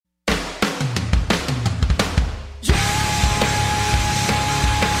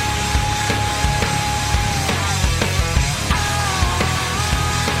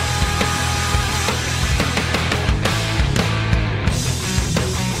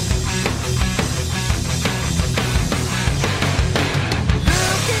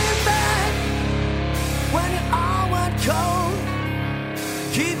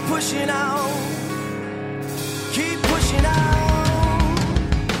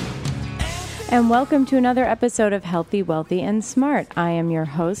And welcome to another episode of Healthy, Wealthy, and Smart. I am your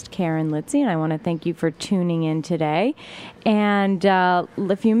host, Karen Litzy, and I want to thank you for tuning in today. And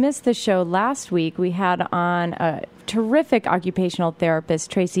if you missed the show last week, we had on a terrific occupational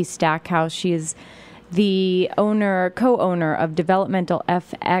therapist, Tracy Stackhouse. She is the co-owner of Developmental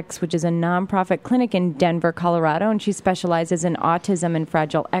FX, which is a nonprofit clinic in Denver, Colorado, and she specializes in autism and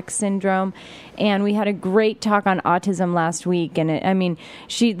Fragile X syndrome. And we had a great talk on autism last week, and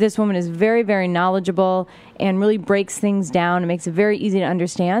this woman is very, very knowledgeable and really breaks things down and makes it very easy to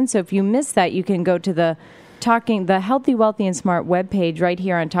understand. So if you missed that, you can go to the Healthy, Wealthy, and Smart webpage right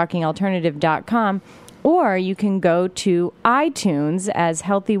here on talkingalternative.com. Or you can go to iTunes, as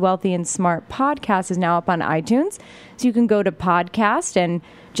Healthy, Wealthy, and Smart podcast is now up on iTunes. So you can go to podcast and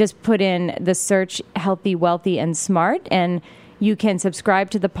just put in the search Healthy, Wealthy, and Smart, and you can subscribe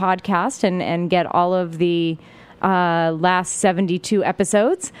to the podcast and get all of the last 72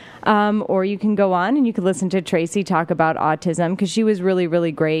 episodes. Or you can go on and you can listen to Tracy talk about autism, because she was really,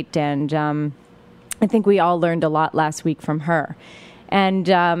 really great. And I think we all learned a lot last week from her. And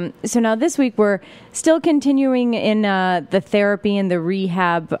so now this week we're still continuing in the therapy and the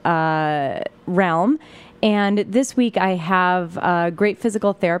rehab realm. And this week I have a great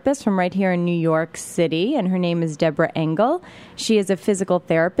physical therapist from right here in New York City, and her name is Debra Engel. She is a physical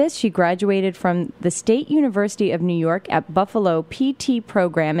therapist. She graduated from the State University of New York at Buffalo PT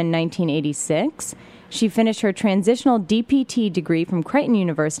program in 1986. She finished her transitional DPT degree from Creighton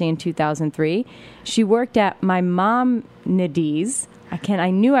University in 2003. She worked at Maimonides.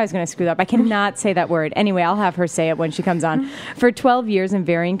 I knew I was going to screw that up. I cannot say that word. Anyway, I'll have her say it when she comes on. For 12 years in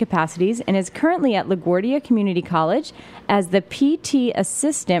varying capacities, and is currently at LaGuardia Community College as the PT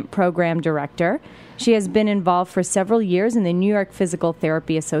Assistant Program Director. She has been involved for several years in the New York Physical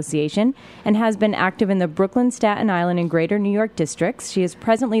Therapy Association and has been active in the Brooklyn, Staten Island, and Greater New York districts. She is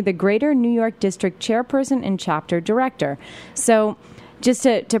presently the Greater New York District Chairperson and Chapter Director. So just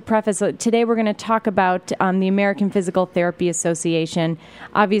to preface, today we're going to talk about the American Physical Therapy Association.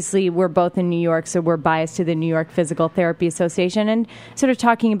 Obviously, we're both in New York, so we're biased to the New York Physical Therapy Association, and sort of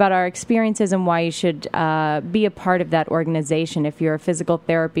talking about our experiences and why you should be a part of that organization if you're a physical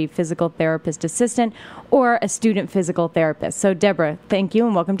therapist assistant, or a student physical therapist. So, Debra, thank you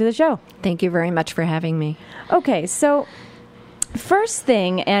and welcome to the show. Thank you very much for having me. Okay, so first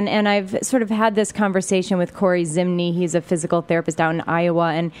thing, and I've sort of had this conversation with Corey Zimney. He's a physical therapist out in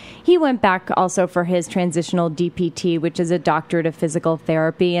Iowa, and he went back also for his transitional DPT, which is a doctorate of physical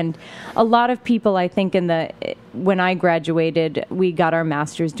therapy. And a lot of people, I think, when I graduated, we got our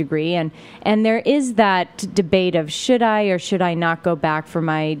master's degree, and there is that debate of should I or should I not go back for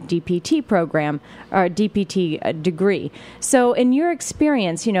my DPT program or DPT degree. So in your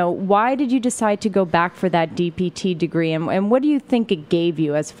experience, why did you decide to go back for that DPT degree, and what do you think it gave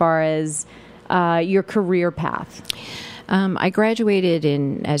you as far as your career path? I graduated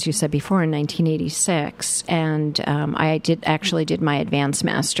as you said before, in 1986, and I did my advanced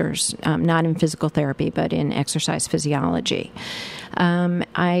master's, not in physical therapy, but in exercise physiology.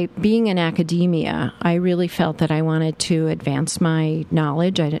 Being in academia, I really felt that I wanted to advance my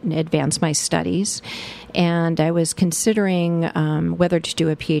knowledge, advance my studies, and I was considering whether to do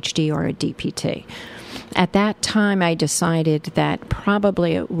a PhD or a DPT. At that time, I decided that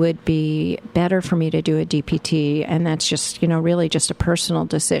probably it would be better for me to do a DPT, and that's just, really just a personal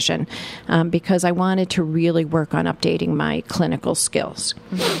decision, because I wanted to really work on updating my clinical skills.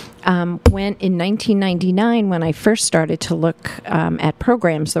 Mm-hmm. When in 1999, when I first started to look at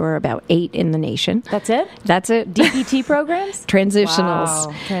programs, there were about 8 in the nation. That's it? That's it. DPT programs? Transitionals.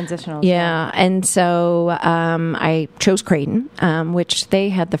 Wow. Transitionals. Yeah, and so I chose Creighton, which they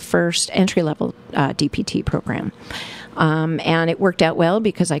had the first entry-level DPT program. And it worked out well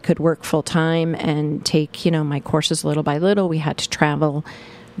because I could work full-time and take, my courses little by little. We had to travel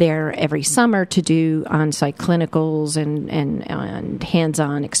there every summer to do on-site clinicals and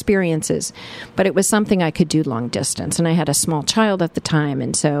hands-on experiences. But it was something I could do long distance. And I had a small child at the time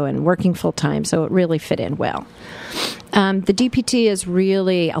and working full-time, so it really fit in well. The DPT has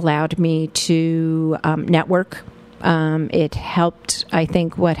really allowed me to network. It helped. I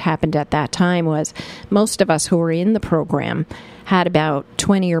think what happened at that time was most of us who were in the program had about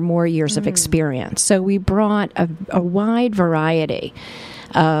 20 or more years of experience. So we brought a wide variety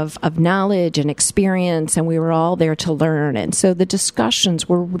of knowledge and experience, and we were all there to learn. And so the discussions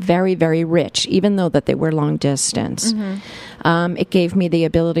were very, very rich, even though that they were long distance. Mm-hmm. It gave me the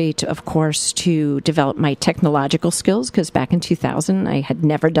ability to, of course, to develop my technological skills, because back in 2000, I had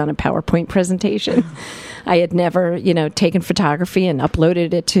never done a PowerPoint presentation. I had never, taken photography and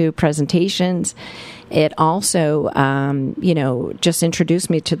uploaded it to presentations. It also, just introduced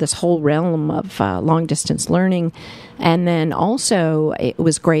me to this whole realm of long-distance learning. And then also it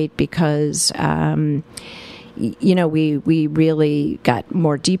was great because, we really got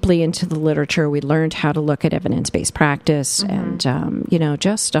more deeply into the literature. We learned how to look at evidence-based practice and,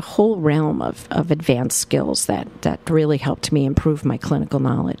 just a whole realm of advanced skills that really helped me improve my clinical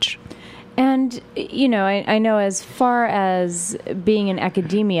knowledge. And, I know as far as being in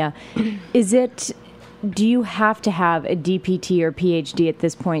academia, do you have to have a DPT or PhD at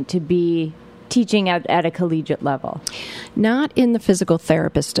this point to be teaching at a collegiate level? Not in the physical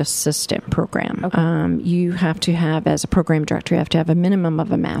therapist assistant program. Okay. You have to have, as a program director, you have to have a minimum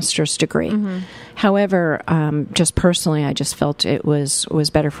of a master's degree. Mm-hmm. However, just personally, I just felt it was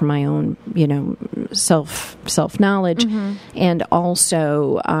better for my own, self knowledge, mm-hmm. and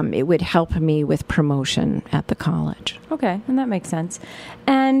also it would help me with promotion at the college. Okay, and that makes sense.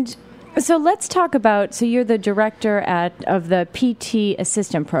 And so let's talk about, so you're the director of the PT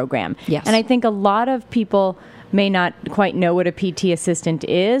assistant program. Yes. And I think a lot of people may not quite know what a PT assistant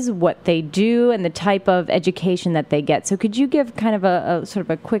is, what they do, and the type of education that they get. So could you give kind of a sort of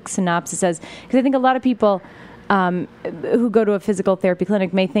a quick synopsis? Because I think a lot of people who go to a physical therapy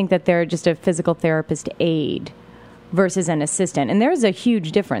clinic may think that they're just a physical therapist aide versus an assistant. And there's a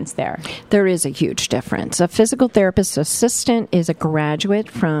huge difference there. There is a huge difference. A physical therapist assistant is a graduate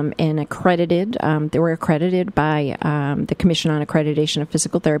from an accredited, they were accredited by the Commission on Accreditation of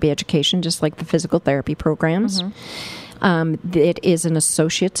Physical Therapy Education, just like the physical therapy programs. Mm-hmm. It is an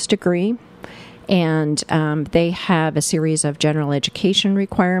associate's degree. And they have a series of general education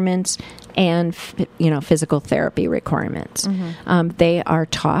requirements and, physical therapy requirements. Mm-hmm. They are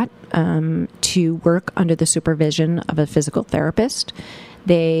taught to work under the supervision of a physical therapist.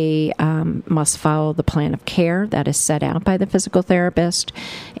 They must follow the plan of care that is set out by the physical therapist,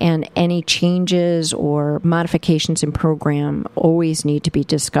 and any changes or modifications in program always need to be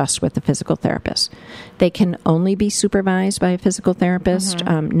discussed with the physical therapist. They can only be supervised by a physical therapist,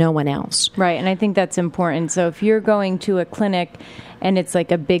 mm-hmm. No one else. Right, and I think that's important. So if you're going to a clinic and it's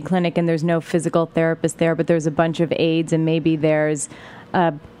like a big clinic and there's no physical therapist there, but there's a bunch of aides and maybe there's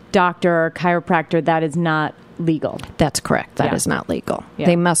a doctor or chiropractor, that is not legal. That's correct. That is not legal. Yeah.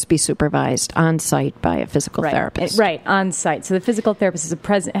 They must be supervised on site by a physical therapist. Right, on site. So the physical therapist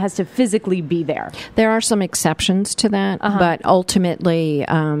has to physically be there. There are some exceptions to that, but ultimately,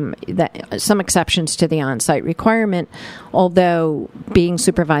 some exceptions to the on-site requirement, although being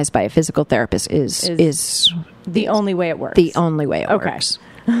supervised by a physical therapist is the only way it works. The only way it works.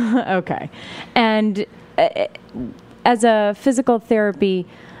 Okay. And as a physical therapy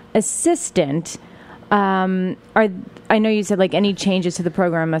assistant, I know you said like any changes to the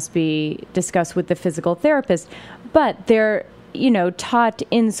program must be discussed with the physical therapist, but they're taught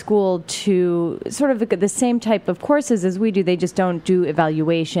in school to sort of the same type of courses as we do. They just don't do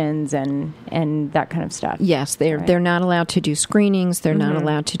evaluations and that kind of stuff. Yes, they're not allowed to do screenings. They're mm-hmm. not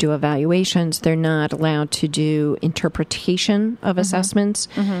allowed to do evaluations. They're not allowed to do interpretation of mm-hmm. assessments.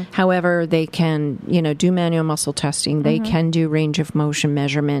 Mm-hmm. However, they can, do manual muscle testing. They mm-hmm. can do range of motion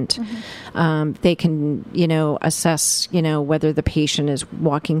measurement. Mm-hmm. They can, assess, whether the patient is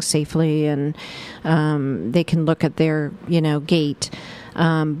walking safely, and they can look at their, gait.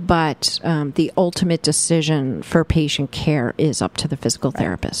 But the ultimate decision for patient care is up to the physical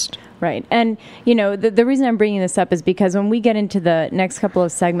therapist. Right. And, the reason I'm bringing this up is because when we get into the next couple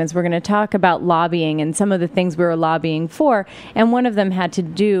of segments, we're going to talk about lobbying and some of the things we were lobbying for. And one of them had to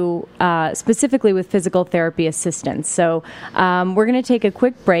do specifically with physical therapy assistants. So we're going to take a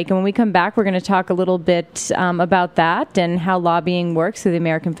quick break. And when we come back, we're going to talk a little bit about that and how lobbying works through the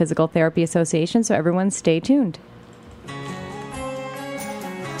American Physical Therapy Association. So everyone stay tuned.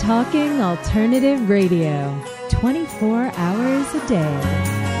 Talking Alternative Radio, 24 hours a day.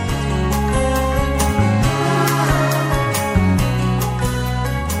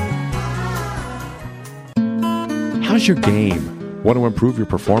 How's your game? Want to improve your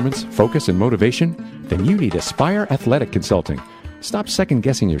performance, focus, and motivation? Then you need Aspire Athletic Consulting. Stop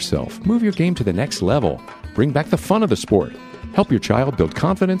second-guessing yourself. Move your game to the next level. Bring back the fun of the sport. Help your child build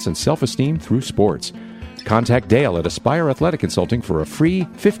confidence and self-esteem through sports. Contact Dale at Aspire Athletic Consulting for a free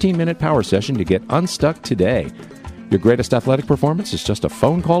 15-minute power session to get unstuck today. Your greatest athletic performance is just a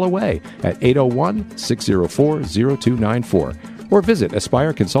phone call away at 801-604-0294 or visit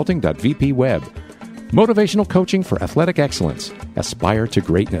aspireconsulting.vpweb. Motivational coaching for athletic excellence. Aspire to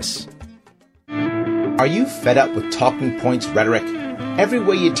greatness. Are you fed up with talking points rhetoric?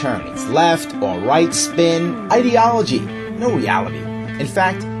 Everywhere you turn, it's left or right spin, ideology, no reality. In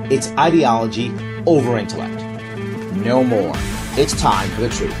fact, it's ideology over intellect. No more. It's time for the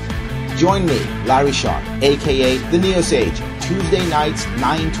truth. Join me, Larry Sharp, aka The Neo Sage, Tuesday nights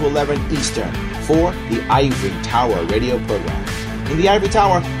 9 to 11 Eastern for the Ivory Tower radio program. In the Ivory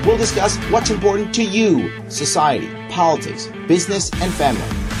Tower, we'll discuss what's important to you, society, politics, business, and family.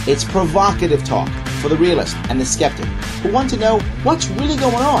 It's provocative talk for the realist and the skeptic who want to know what's really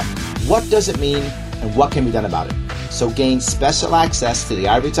going on, what does it mean, and what can be done about it. So gain special access to the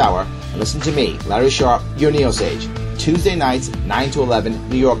Ivory Tower and listen to me, Larry Sharp, your Neo Sage, Tuesday nights 9 to 11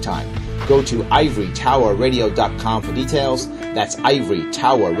 New York time. Go to ivorytowerradio.com for details. That's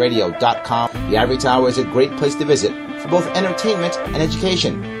ivorytowerradio.com. The Ivory Tower is a great place to visit for both entertainment and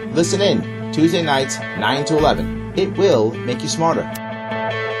education. Listen in, Tuesday nights 9 to 11. It will make you smarter.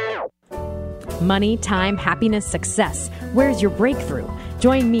 Money, time, happiness, success. Where's your breakthrough?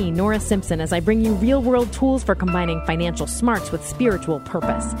 Join me, Nora Simpson, as I bring you real-world tools for combining financial smarts with spiritual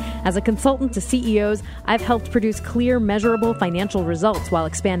purpose. As a consultant to CEOs, I've helped produce clear, measurable financial results while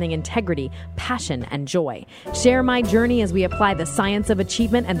expanding integrity, passion, and joy. Share my journey as we apply the science of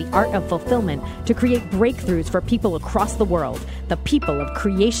achievement and the art of fulfillment to create breakthroughs for people across the world, the people of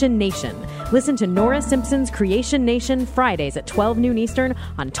Creation Nation. Listen to Nora Simpson's Creation Nation Fridays at 12 noon Eastern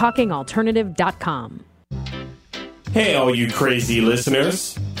on TalkingAlternative.com. Hey, all you crazy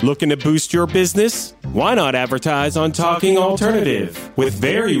listeners. Looking to boost your business? Why not advertise on Talking Alternative with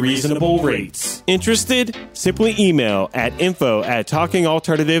very reasonable rates? Interested? Simply email at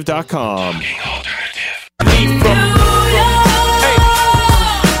info@talkingalternative.com. Talking Alternative.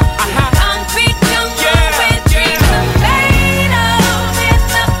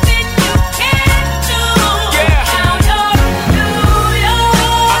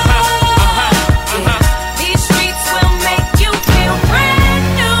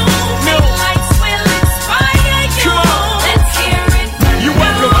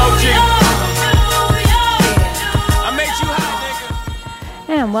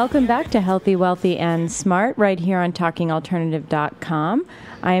 Welcome back to Healthy, Wealthy, and Smart right here on TalkingAlternative.com.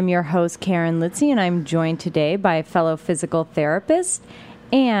 I am your host, Karen Litzy, and I'm joined today by a fellow physical therapist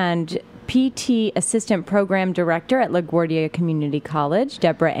and PT Assistant Program Director at LaGuardia Community College,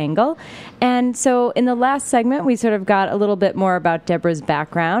 Debra Engel. And so in the last segment, we sort of got a little bit more about Debra's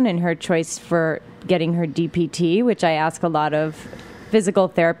background and her choice for getting her DPT, which I ask a lot of physical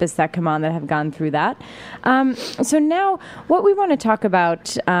therapists that come on that have gone through that. So now what we want to talk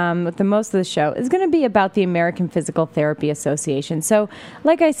about with the most of the show is going to be about the American Physical Therapy Association. So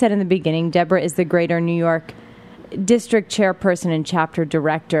like I said in the beginning, Debra is the Greater New York District Chairperson and Chapter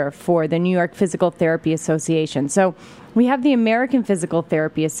Director for the New York Physical Therapy Association. So we have the American Physical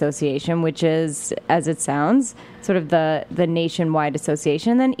Therapy Association, which is, as it sounds, sort of the nationwide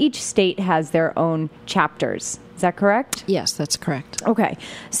association. And then each state has their own chapters. Is that correct? Yes, that's correct. Okay.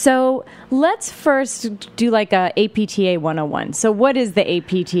 So let's first do like a APTA 101. So what is the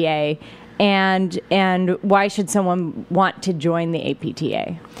APTA and why should someone want to join the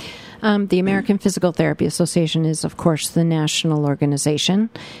APTA? The American Physical Therapy Association is, of course, the national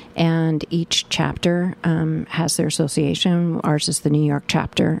organization, and each chapter has their association. Ours is the New York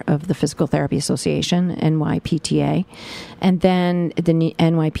chapter of the Physical Therapy Association, NYPTA, and then the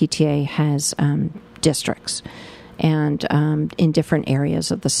NYPTA has districts and in different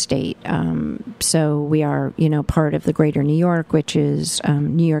areas of the state. So we are, part of the Greater New York, which is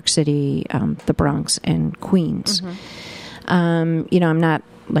New York City, the Bronx, and Queens. Mm-hmm. I'm not,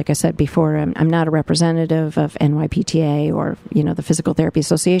 like I said before, I'm not a representative of NYPTA or, the Physical Therapy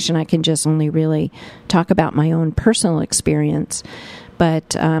Association. I can just only really talk about my own personal experience.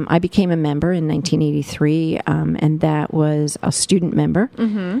 But I became a member in 1983, and that was a student member.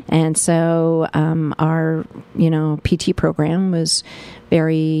 Mm-hmm. And so our, PT program was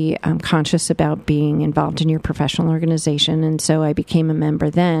very conscious about being involved in your professional organization. And so I became a member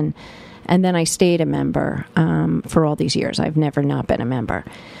then. And then I stayed a member for all these years. I've never not been a member.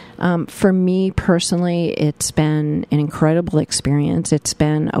 For me personally, it's been an incredible experience. It's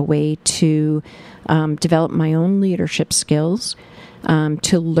been a way to develop my own leadership skills,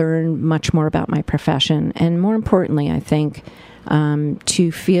 to learn much more about my profession, and more importantly, I think,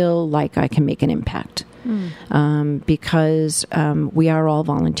 to feel like I can make an impact. Because we are all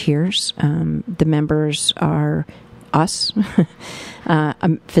volunteers. The members are us.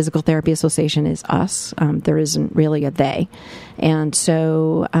 Physical Therapy Association is us. There isn't really a they. And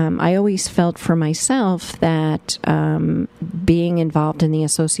so I always felt for myself that being involved in the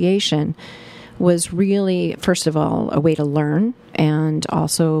association was really, first of all, a way to learn and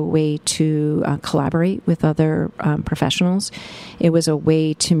also a way to collaborate with other professionals. It was a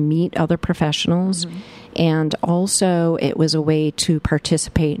way to meet other professionals. Mm-hmm. And also it was a way to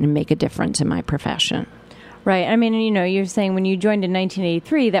participate and make a difference in my profession. Right. I mean, you're saying when you joined in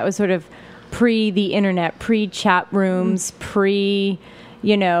 1983, that was sort of pre the internet, pre-chat rooms,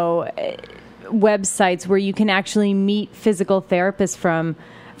 websites where you can actually meet physical therapists from,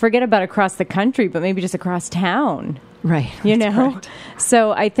 forget about across the country, but maybe just across town. Right. Correct.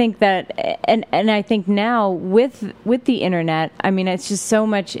 So I think that, and I think now with the internet, I mean, it's just so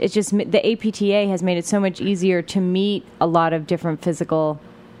much, it's just, the APTA has made it so much easier to meet a lot of different physical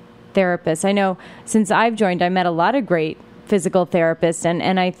therapists. I know since I've joined, I met a lot of great physical therapists,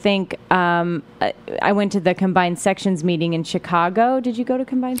 and I think I went to the Combined Sections meeting in Chicago. Did you go to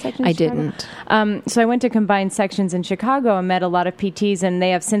Combined Sections? I didn't. So I went to Combined Sections in Chicago and met a lot of PTs, and they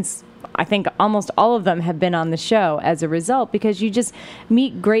have since, I think almost all of them have been on the show as a result, because you just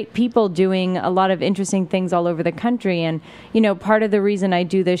meet great people doing a lot of interesting things all over the country. And, part of the reason I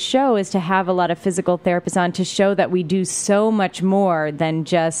do this show is to have a lot of physical therapists on to show that we do so much more than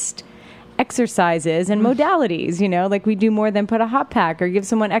just exercises and modalities, like we do more than put a hot pack or give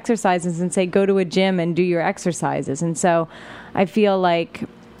someone exercises and say, go to a gym and do your exercises. And so I feel like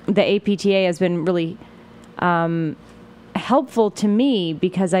the APTA has been really helpful to me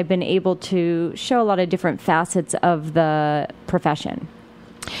because I've been able to show a lot of different facets of the profession.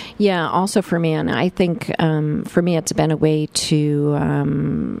 Yeah, also for me, and I think for me it's been a way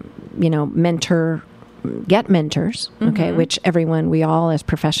to, get mentors, okay, mm-hmm. which we all as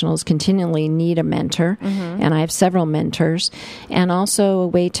professionals continually need a mentor, mm-hmm. and I have several mentors, and also a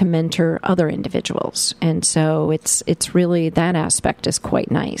way to mentor other individuals. And so it's really, that aspect is quite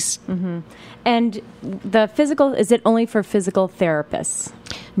nice. Mm-hmm. And the physical, is it only for physical therapists?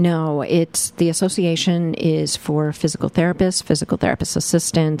 No, the association is for physical therapists, physical therapist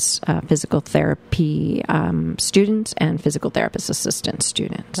assistants, physical therapy students, and physical therapist assistant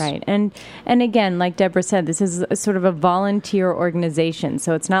students. Right. And again, like Debra said, this is a sort of a volunteer organization.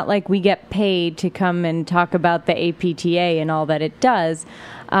 So it's not like we get paid to come and talk about the APTA and all that it does.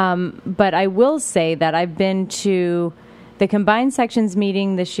 But I will say that I've been to the Combined Sections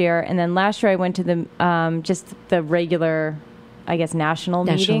meeting this year, and then last year I went to the just the regular, I guess, national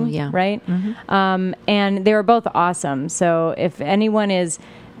meeting, yeah. right? Mm-hmm. And they were both awesome. So if anyone is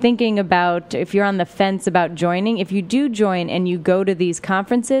thinking about, if you're on the fence about joining, if you do join and you go to these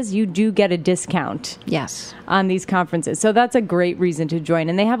conferences, you do get a discount. Yes. On these conferences. So that's a great reason to join.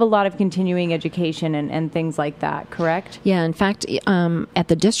 And they have a lot of continuing education and things like that, correct? Yeah. In fact, at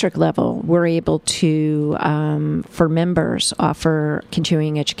the district level, we're able to, for members, offer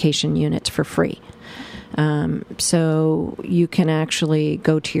continuing education units for free. So you can actually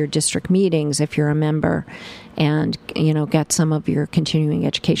go to your district meetings if you're a member and, get some of your continuing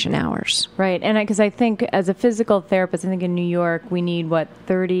education hours. Right. And because I think as a physical therapist, I think in New York, we need,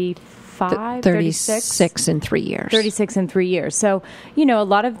 36 in 3 years. 36 in 3 years. So, a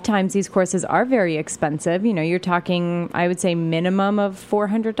lot of times these courses are very expensive. You're talking, I would say, minimum of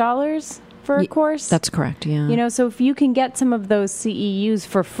 $400 for a course. That's correct, yeah. So if you can get some of those CEUs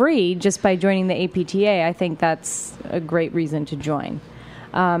for free just by joining the APTA, I think that's a great reason to join.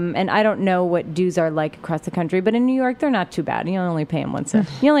 And I don't know what dues are like across the country, but in New York, they're not too bad. You only pay them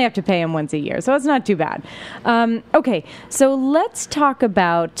you only have to pay them once a year, so it's not too bad. Okay, so let's talk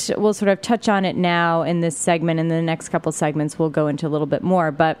about, we'll sort of touch on it now in this segment, and the next couple segments we'll go into a little bit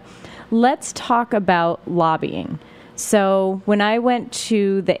more, but let's talk about lobbying. So when I went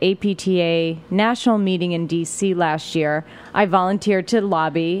to the APTA national meeting in D.C. last year, I volunteered to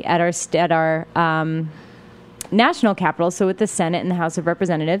lobby at our national capital, so with the Senate and the House of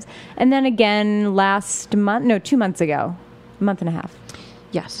Representatives. And then again 2 months ago, a month and a half.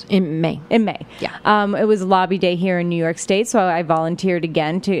 Yes, in May. Yeah. It was Lobby Day here in New York State, so I volunteered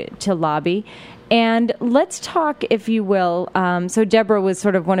again to lobby. And let's talk, if you will. So Debra was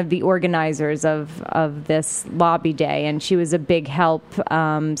sort of one of the organizers of this Lobby Day, and she was a big help,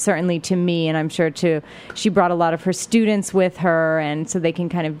 certainly to me, and I'm sure she brought a lot of her students with her, and so they can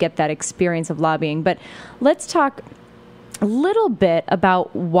kind of get that experience of lobbying. But let's talk a little bit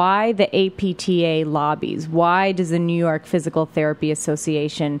about why the APTA lobbies. Why does the New York Physical Therapy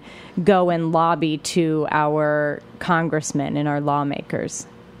Association go and lobby to our congressmen and our lawmakers?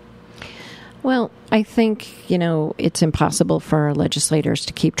 Well, I think, it's impossible for our legislators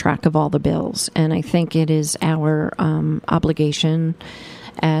to keep track of all the bills. And I think it is our obligation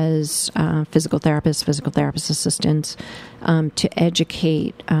as physical therapists, physical therapist assistants, to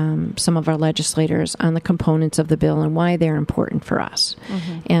educate some of our legislators on the components of the bill and why they're important for us.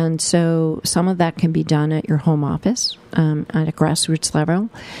 Mm-hmm. And so some of that can be done at your home office at a grassroots level,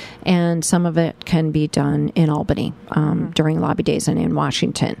 and some of it can be done in Albany during lobby days and in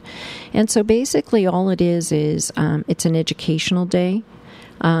Washington. And so basically all it is it's an educational day.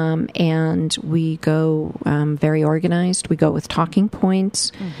 And we go very organized. We go with talking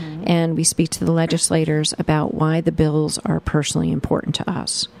points, and we speak to the legislators about why the bills are personally important to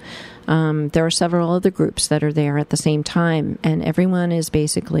us. There are several other groups that are there at the same time, and everyone is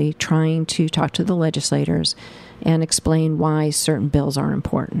basically trying to talk to the legislators and explain why certain bills are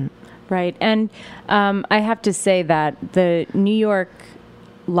important. Right. And I have to say that the New York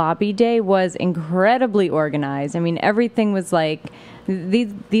Lobby Day was incredibly organized. I mean, everything was like...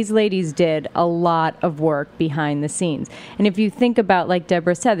 These ladies did a lot of work behind the scenes. And if you think about, like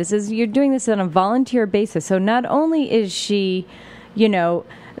Debra said, you're doing this on a volunteer basis. So not only is she,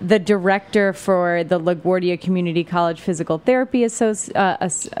 the director for the LaGuardia Community College Physical Therapy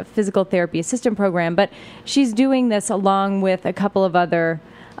Physical Therapy Assistant Program, but she's doing this along with a couple of other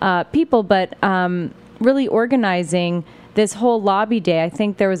people, but really organizing this whole lobby day. I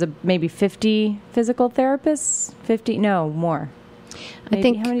think there was maybe 50 physical therapists, more.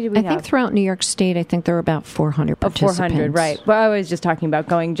 Maybe. How many did we have? I think throughout New York State, I think there were about 400 participants. 400, right. Well, I was just talking about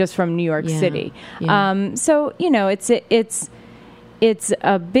going just from New York City. Yeah. So, it's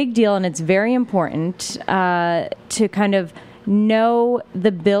a big deal, and it's very important to kind of know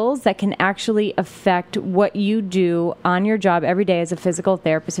the bills that can actually affect what you do on your job every day as a physical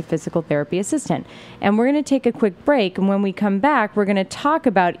therapist, a physical therapy assistant. And we're going to take a quick break, and when we come back, we're going to talk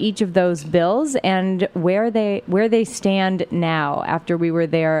about each of those bills and where they stand now after we were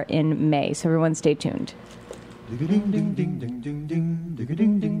there in May. So everyone stay tuned.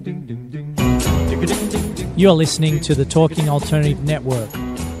 You're listening to the Talking Alternative Network.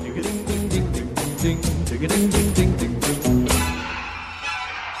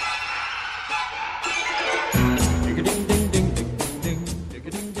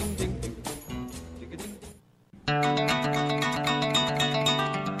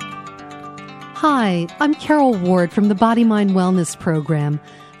 Hi, I'm Carol Ward from the Body Mind Wellness Program.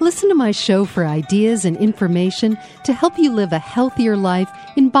 Listen to my show for ideas and information to help you live a healthier life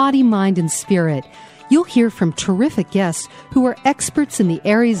in body, mind, and spirit. You'll hear from terrific guests who are experts in the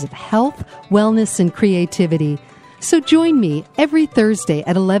areas of health, wellness, and creativity. So join me every Thursday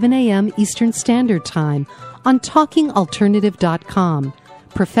at 11 a.m. Eastern Standard Time on TalkingAlternative.com.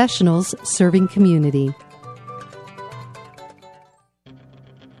 Professionals serving community.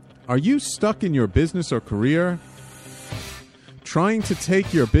 Are you stuck in your business or career? Trying to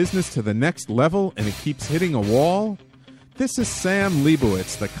take your business to the next level and it keeps hitting a wall? This is Sam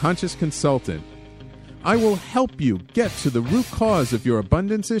Leibowitz, the Conscious Consultant. I will help you get to the root cause of your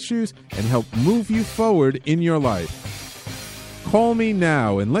abundance issues and help move you forward in your life. Call me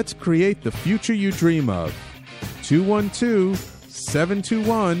now and let's create the future you dream of.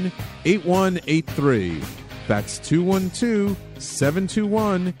 212-721-8183. That's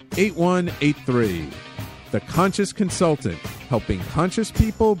 212-721-8183. The Conscious Consultant, helping conscious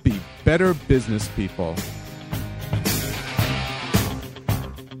people be better business people.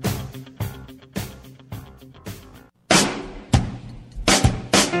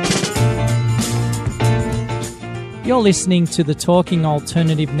 You're listening to the Talking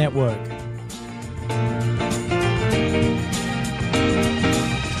Alternative Network.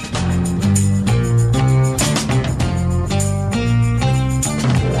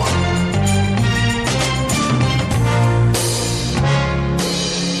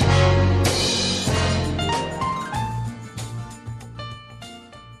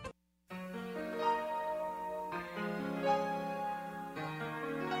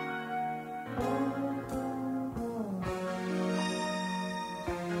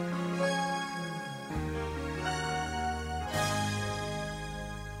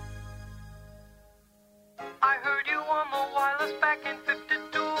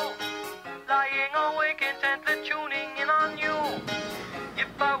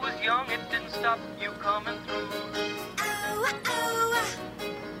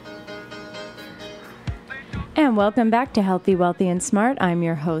 And welcome back to Healthy, Wealthy, and Smart. I'm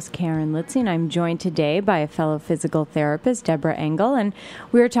your host, Karen Litzy, and I'm joined today by a fellow physical therapist, Debra Engel. And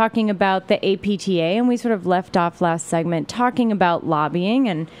we were talking about the APTA, and we sort of left off last segment talking about lobbying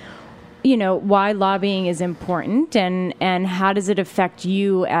and, you know, why lobbying is important and how does it affect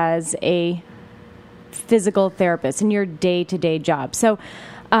you as a physical therapist in your day-to-day job. So,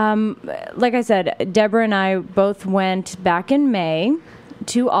 like I said, Debra and I both went back in May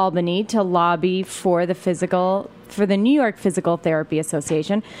to Albany to lobby for the New York Physical Therapy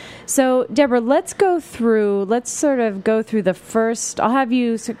Association. So, Debra, let's sort of go through the first. I'll have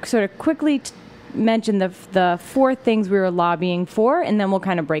you sort of quickly mention the 4 things we were lobbying for, and then we'll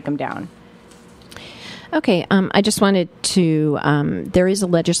kind of break them down. Okay, I just wanted to, there is a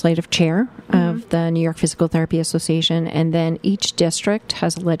legislative chair of the New York Physical Therapy Association, and then each district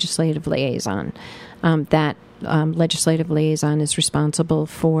has a legislative liaison. That legislative liaison is responsible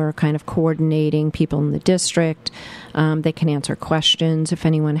for kind of coordinating people in the district. They can answer questions if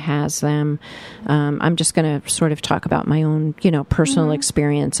anyone has them. I'm just going to sort of talk about my own, personal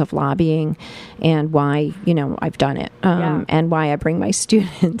experience of lobbying and why, I've done it, and why I bring my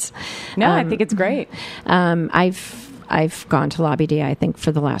students. No, I think it's great. I've gone to Lobby Day, I think,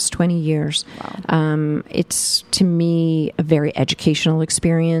 for the last 20 years. Wow. It's, to me, a very educational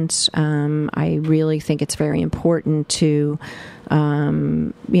experience. I really think it's very important to,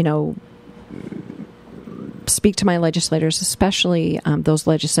 speak to my legislators, especially those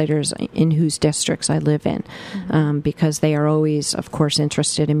legislators in whose districts I live in, because they are always, of course,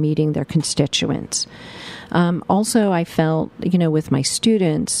 interested in meeting their constituents. Also, I felt, with my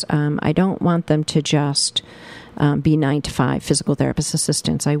students, I don't want them to just be 9-to-5 physical therapist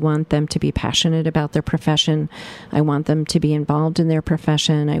assistants. I want them to be passionate about their profession. I want them to be involved in their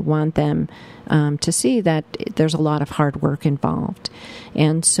profession. I want them to see that there's a lot of hard work involved.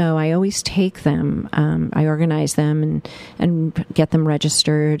 And so I always take them, I organize them and get them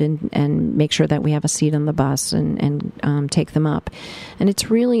registered and make sure that we have a seat on the bus and take them up. And it's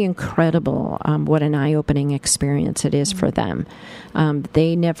really incredible what an eye-opening experience it is for them.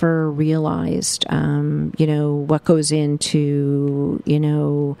 They never realized, what goes into,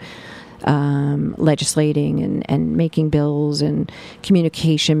 legislating and making bills and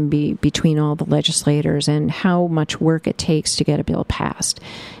communication between all the legislators and how much work it takes to get a bill passed.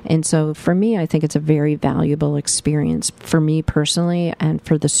 And so for me, I think it's a very valuable experience for me personally and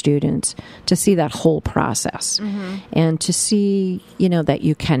for the students to see that whole process and to see, that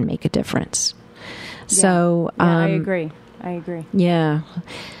you can make a difference. Yeah. So I agree. Yeah.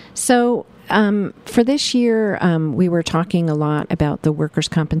 So for this year, we were talking a lot about the workers'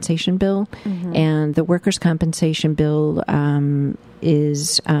 compensation bill, and the workers' compensation bill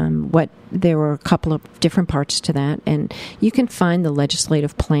is there were a couple of different parts to that, and you can find the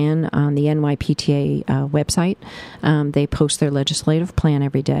legislative plan on the NYPTA website. They post their legislative plan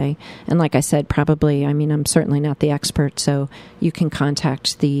every day, and like I said, I'm certainly not the expert, so you can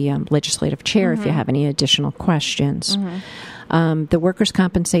contact the legislative chair if you have any additional questions. The workers'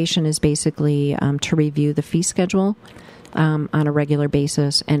 compensation is basically to review the fee schedule on a regular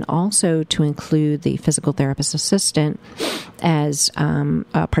basis, and also to include the physical therapist assistant as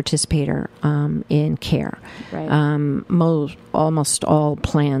a participator in care. Right. Almost all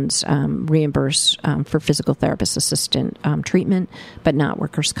plans reimburse for physical therapist assistant treatment, but not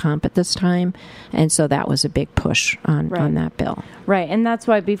workers' comp at this time. And so that was a big push on that bill. Right. And that's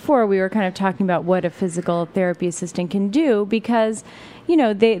why before we were kind of talking about what a physical therapy assistant can do, because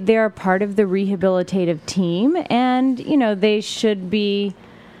they're part of the rehabilitative team, and, they should be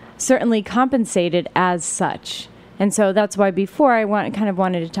certainly compensated as such. And so that's why before I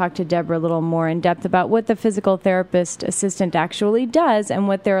wanted to talk to Debra a little more in depth about what the physical therapist assistant actually does and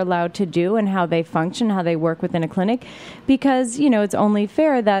what they're allowed to do and how they function, how they work within a clinic, because, it's only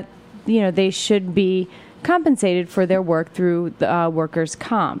fair that, they should be compensated for their work through the workers'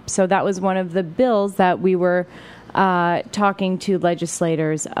 comp. So that was one of the bills that we were talking to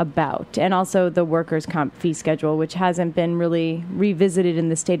legislators about, and also the workers' comp fee schedule, which hasn't been really revisited in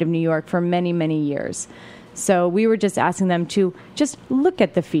the state of New York for many, many years. So we were just asking them to just look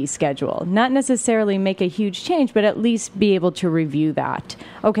at the fee schedule, not necessarily make a huge change, but at least be able to review that.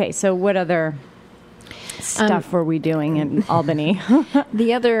 Okay, so what other stuff were we doing in Albany?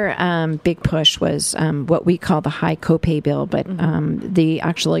 The other big push was what we call the high copay bill, but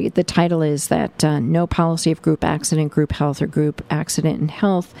the title is that no policy of group accident, group health, or group accident and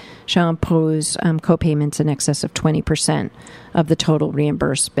health shall impose copayments in excess of 20% of the total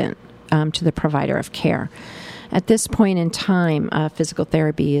reimbursement to the provider of care. At this point in time, physical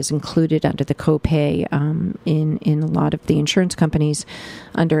therapy is included under the copay in a lot of the insurance companies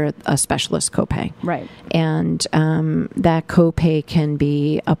under a specialist copay. Right. And that copay can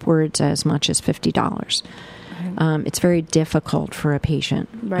be upwards as much as $50. It's very difficult for a patient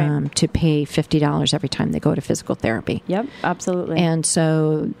to pay $50 every time they go to physical therapy. Yep, absolutely. And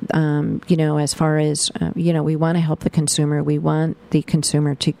so, as far as, we want to help the consumer. We want the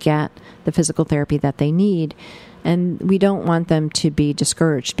consumer to get the physical therapy that they need. And we don't want them to be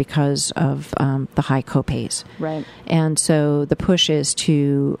discouraged because of the high copays. Right. And so the push is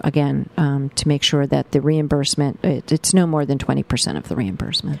to, again, to make sure that the reimbursement, it's no more than 20% of the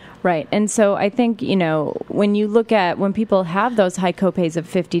reimbursement. Right. And so I think, when you look at when people have those high copays of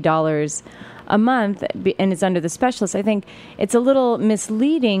 $50 a month and it's under the specialist, I think it's a little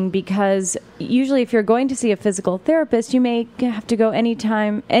misleading because usually if you're going to see a physical therapist, you may have to go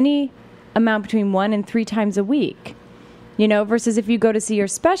any amount between 1 and 3 times a week, versus if you go to see your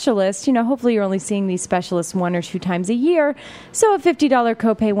specialist, hopefully you're only seeing these specialists 1 or 2 times a year. So a $50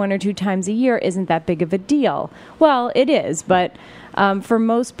 copay 1 or 2 times a year isn't that big of a deal. Well, it is, but for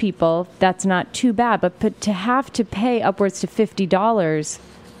most people, that's not too bad. But to have to pay upwards to $50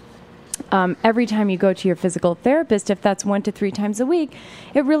 every time you go to your physical therapist, if that's 1 to 3 times a week,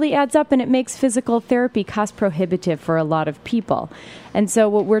 it really adds up and it makes physical therapy cost prohibitive for a lot of people. And so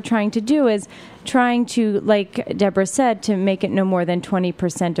what we're trying to do is trying to, like Debra said, to make it no more than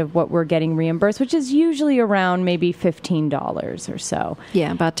 20% of what we're getting reimbursed, which is usually around maybe $15 or so.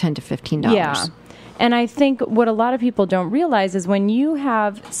 Yeah, about $10 to $15. Yeah. And I think what a lot of people don't realize is when you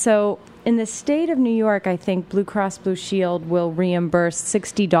have, in the state of New York, I think Blue Cross Blue Shield will reimburse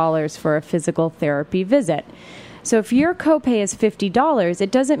 $60 for a physical therapy visit. So if your copay is $50,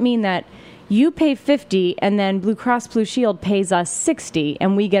 it doesn't mean that you pay $50 and then Blue Cross Blue Shield pays us $60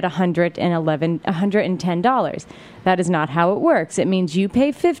 and we get $110. That is not how it works. It means you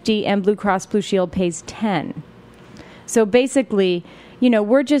pay $50 and Blue Cross Blue Shield pays $10. So basically,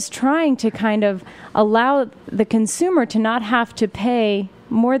 we're just trying to kind of allow the consumer to not have to pay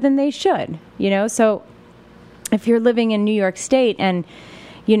more than they should, So if you're living in New York State and,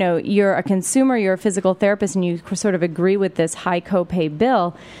 you're a consumer, you're a physical therapist, and you sort of agree with this high copay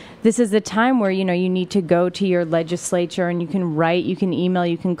bill, this is the time where, you need to go to your legislature and you can write, you can email,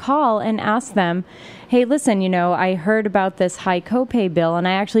 you can call and ask them, hey, listen, I heard about this high copay bill and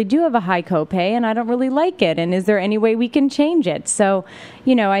I actually do have a high copay and I don't really like it. And is there any way we can change it? So,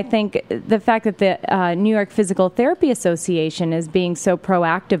 I think the fact that the New York Physical Therapy Association is being so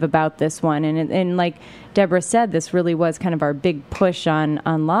proactive about this one, and like Debra said, this really was kind of our big push on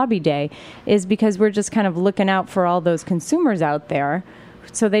Lobby Day, is because we're just kind of looking out for all those consumers out there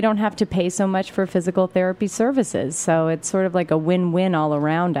so they don't have to pay so much for physical therapy services. So it's sort of like a win-win all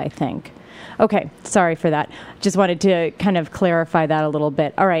around, I think. Okay, sorry for that. Just wanted to kind of clarify that a little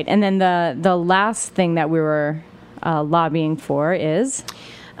bit. All right, and then the last thing that we were lobbying for is...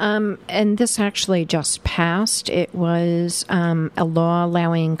 and this actually just passed. It was a law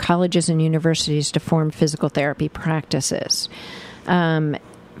allowing colleges and universities to form physical therapy practices.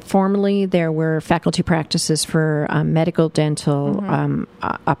 Formerly, there were faculty practices for medical, dental,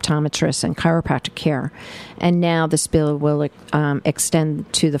 optometrists, and chiropractic care. And now this bill will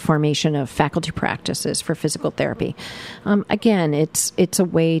extend to the formation of faculty practices for physical therapy. Again, it's a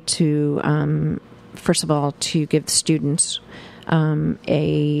way to, first of all, to give students an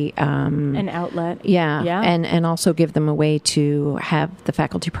outlet. Yeah. And also give them a way to have the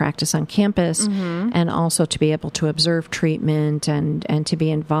faculty practice on campus, and also to be able to observe treatment and to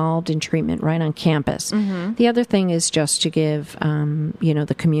be involved in treatment right on campus. The other thing is just to give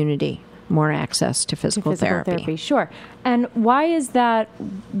the community more access to physical therapy. Sure. And why is that?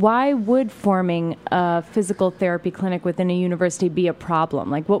 Why would forming a physical therapy clinic within a university be a problem?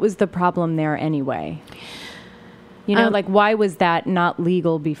 Like, what was the problem there anyway? Why was that not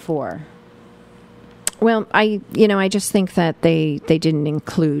legal before? Well, I just think that they didn't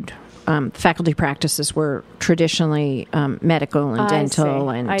include faculty practices were traditionally medical and dental,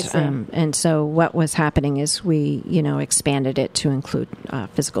 and so what was happening is we expanded it to include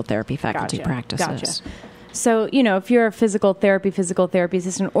physical therapy faculty practices. Gotcha. So, if you're a physical therapy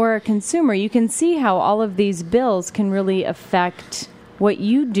assistant or a consumer, you can see how all of these bills can really affect what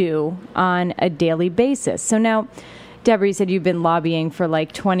you do on a daily basis. So now, Debra, you said you've been lobbying for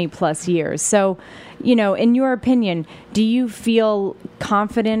like 20 plus years. So, in your opinion, do you feel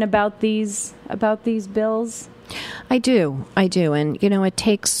confident about these bills? I do. And, it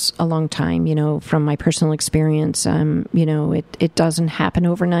takes a long time, from my personal experience. It doesn't happen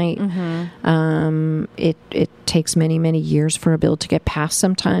overnight. It takes many, many years for a bill to get passed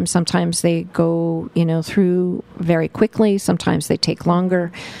sometimes. Sometimes they go, through very quickly. Sometimes they take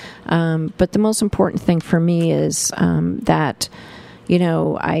longer. But the most important thing for me is that,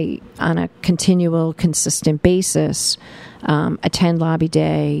 I, on a continual, consistent basis, attend lobby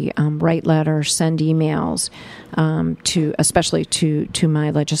day, write letters, send emails, especially to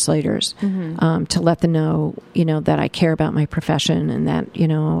my legislators, to let them know, that I care about my profession and that,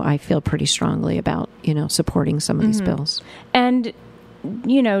 I feel pretty strongly about, supporting some of these bills. And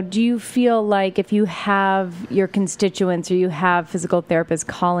do you feel like if you have your constituents or you have physical therapists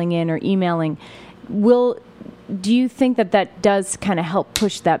calling in or emailing, do you think that does kind of help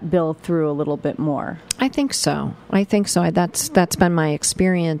push that bill through a little bit more? I think so. That's been my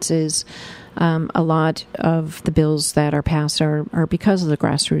experience is a lot of the bills that are passed are because of the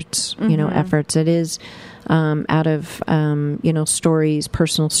grassroots, efforts. It is out of, stories,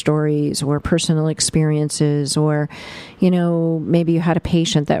 personal stories or personal experiences, or, maybe you had a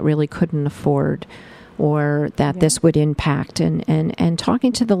patient that really couldn't afford or that this would impact. And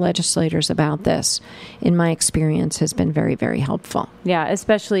talking to the legislators about this, in my experience, has been very, very helpful. Yeah,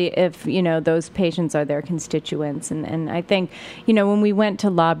 especially if, those patients are their constituents. And I think, when we went to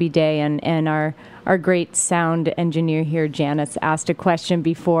Lobby Day and our great sound engineer here, Janice, asked a question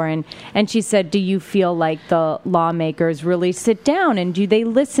before, and she said, do you feel like the lawmakers really sit down and do they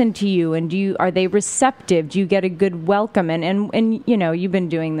listen to you, and are they receptive? Do you get a good welcome? And you've been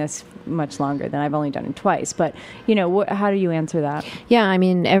doing this much longer than I've only done it twice, but how do you answer that? Yeah, I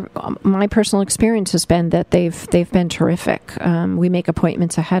mean, my personal experience has been that they've been terrific. We make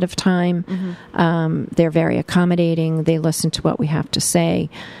appointments ahead of time. Mm-hmm. They're very accommodating. They listen to what we have to say.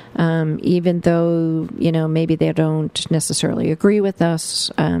 Even though, maybe they don't necessarily agree with us,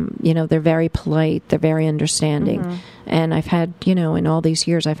 they're very polite, they're very understanding. Mm-hmm. And I've had, in all these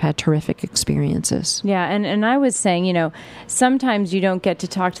years, I've had terrific experiences. Yeah, and I was saying, sometimes you don't get to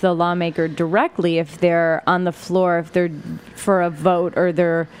talk to the lawmaker directly if they're on the floor, if they're for a vote or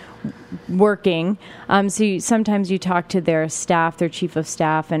they're working. Sometimes you talk to their staff, their chief of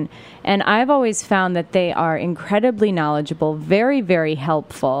staff, and I've always found that they are incredibly knowledgeable, very, very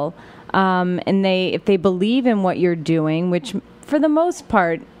helpful, and if they believe in what you're doing, which for the most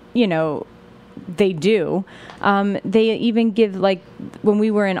part, they do. They even give, like when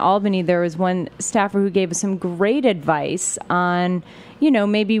we were in Albany, there was one staffer who gave us some great advice on,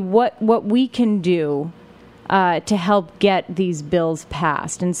 maybe what we can do to help get these bills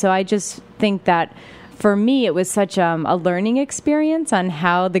passed. And so I just think that for me, it was such a learning experience on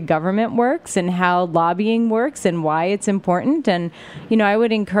how the government works and how lobbying works and why it's important. And, I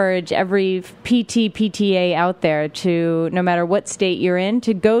would encourage every PT, PTA out there to, no matter what state you're in,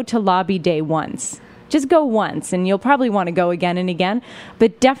 to go to Lobby Day once. Just go once, and you'll probably want to go again and again.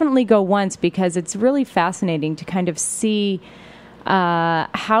 But definitely go once, because it's really fascinating to kind of see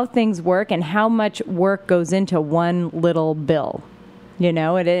how things work and how much work goes into one little bill.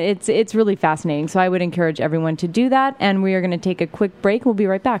 It's really fascinating. So I would encourage everyone to do that. And we are going to take a quick break. We'll be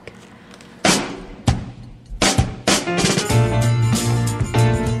right back.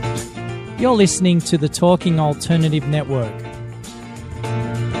 You're listening to the Talking Alternative Network.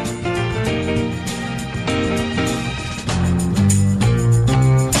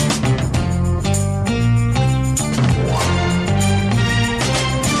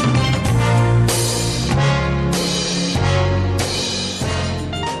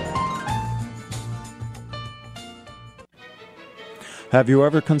 Have you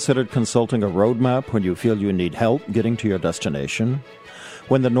ever considered consulting a roadmap when you feel you need help getting to your destination?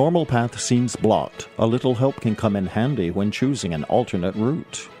 When the normal path seems blocked, a little help can come in handy when choosing an alternate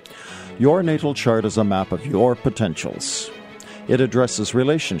route. Your natal chart is a map of your potentials. It addresses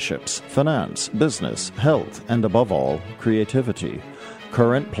relationships, finance, business, health, and above all, creativity.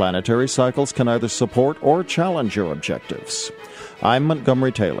 Current planetary cycles can either support or challenge your objectives. I'm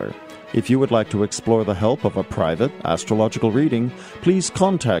Montgomery Taylor. If you would like to explore the help of a private astrological reading, please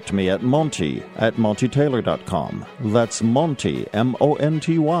contact me at monty@montytaylor.com. That's Monty,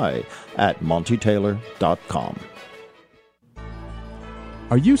 M-O-N-T-Y, at montytaylor.com.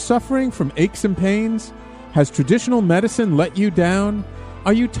 Are you suffering from aches and pains? Has traditional medicine let you down?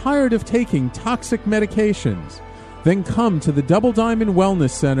 Are you tired of taking toxic medications? Then come to the Double Diamond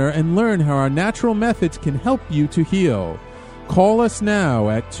Wellness Center and learn how our natural methods can help you to heal. Call us now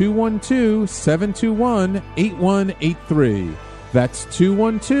at 212-721-8183. That's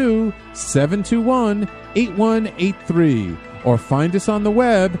 212-721-8183. Or find us on the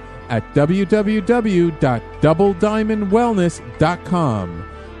web at www.doublediamondwellness.com.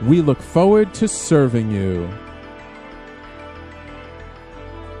 We look forward to serving you.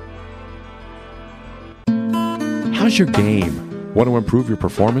 How's your game? Want to improve your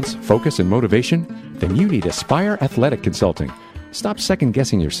performance, focus, and motivation? Then you need Aspire Athletic Consulting. Stop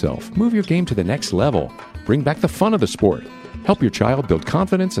second-guessing yourself. Move your game to the next level. Bring back the fun of the sport. Help your child build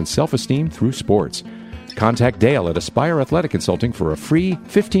confidence and self-esteem through sports. Contact Dale at Aspire Athletic Consulting for a free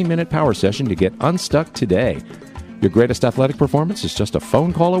 15-minute power session to get unstuck today. Your greatest athletic performance is just a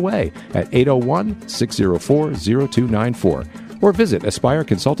phone call away at 801-604-0294 or visit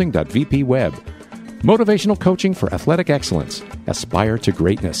aspireconsulting.vpweb. Motivational coaching for athletic excellence. Aspire to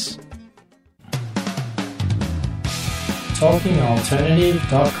greatness.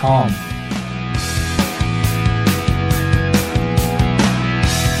 TalkingAlternative.com.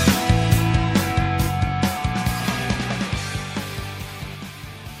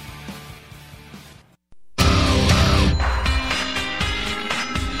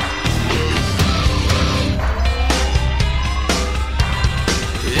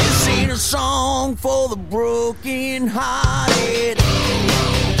 This ain't a song for the broken hearted.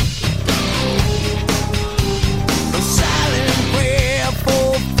 A silent prayer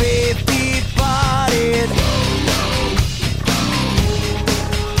for faith departed.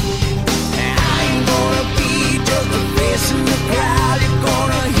 And I ain't gonna be just a face in the crowd. You're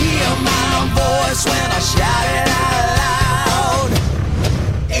gonna hear my voice when I shout it out loud.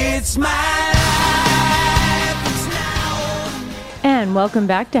 It's my And welcome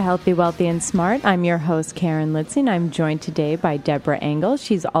back to Healthy, Wealthy, and Smart. I'm your host, Karen Litzy, and I'm joined today by Debra Engel.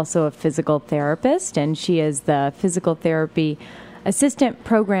 She's also a physical therapist, and she is the Physical Therapy Assistant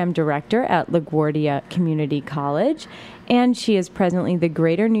Program Director at LaGuardia Community College. And she is presently the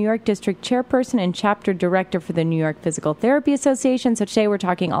Greater New York District Chairperson and Chapter Director for the New York Physical Therapy Association. So today we're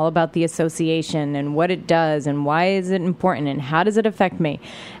talking all about the association and what it does and why is it important and how does it affect me.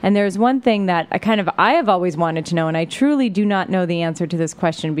 And there's one thing that I have always wanted to know, and I truly do not know the answer to this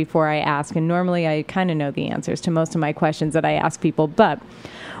question before I ask. And normally I kind of know the answers to most of my questions that I ask people, but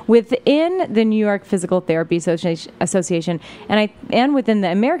within the New York Physical Therapy Association and within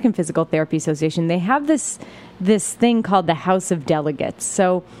the American Physical Therapy Association, they have this thing called the House of Delegates.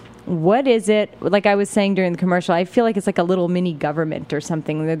 So what is it? Like I was saying during the commercial, I feel like it's like a little mini government or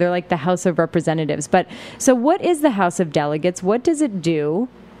something. They're like the House of Representatives. But so what is the House of Delegates? What does it do?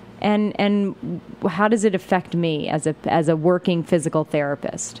 And how does it affect me as a working physical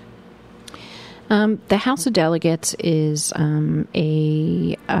therapist? The House of Delegates is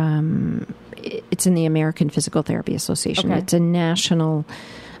it's in the American Physical Therapy Association. Okay. It's a national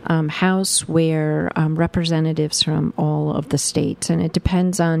house where representatives from all of the states, and it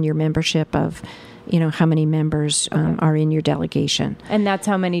depends on your membership of, how many members are in your delegation. And that's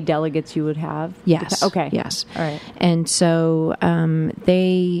how many delegates you would have? Yes. Okay. Yes. All right. And so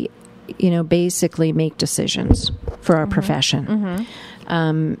they, basically make decisions for our profession. Mm-hmm.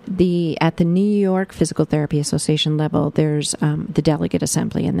 At the New York Physical Therapy Association level, there's the Delegate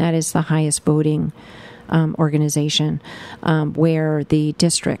Assembly, and that is the highest voting organization where the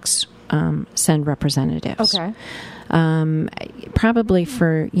districts send representatives. Okay. Probably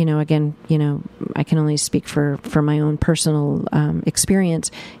for, again, I can only speak for my own personal experience.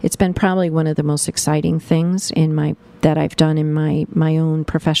 It's been probably one of the most exciting things that I've done in my own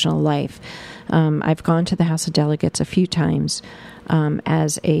professional life. I've gone to the House of Delegates a few times.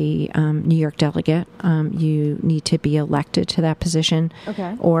 As a New York delegate, you need to be elected to that position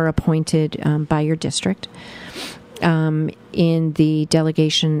or appointed by your district. In the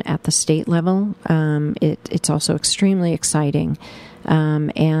delegation at the state level, it's also extremely exciting.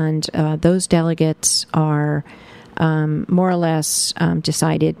 And those delegates are more or less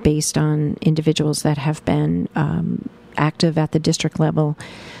decided based on individuals that have been active at the district level,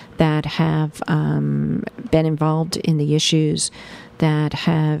 that have been involved in the issues, that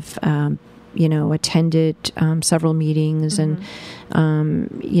have attended several meetings, mm-hmm.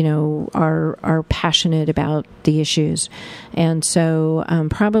 and are passionate about the issues. And so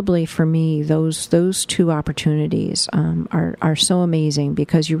probably for me, those two opportunities are so amazing,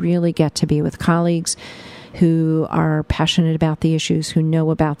 because you really get to be with colleagues who are passionate about the issues, who know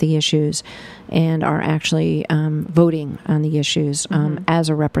about the issues, and are actually voting on the issues mm-hmm. As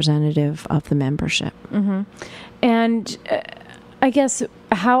a representative of the membership. Mm-hmm. And I guess,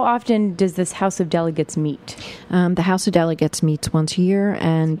 how often does this House of Delegates meet? The House of Delegates meets once a year,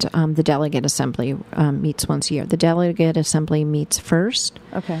 and the Delegate Assembly meets once a year. The Delegate Assembly meets first.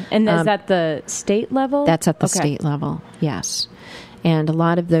 Okay. And is that the state level? That's at the state level, yes. And a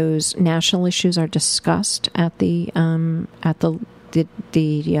lot of those national issues are discussed at the chapter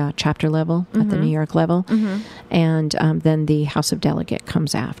level, mm-hmm. at the New York level, mm-hmm. and then the House of Delegate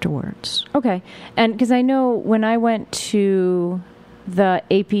comes afterwards. Okay. And because I know when I went to the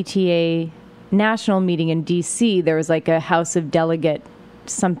APTA national meeting in D.C., there was like a House of Delegate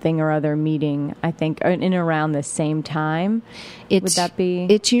something or other meeting, I think, in around the same time. Would that be?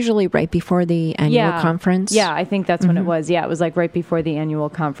 It's usually right before the annual conference. Yeah, I think that's mm-hmm. when it was. Yeah, it was like right before the annual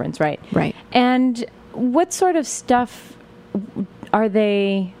conference, right? Right. And what sort of stuff are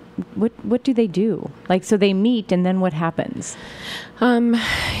they? What do they do? Like, so they meet, and then what happens?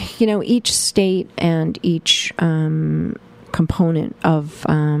 Each state and each component of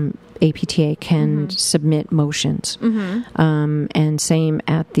APTA can submit motions. And same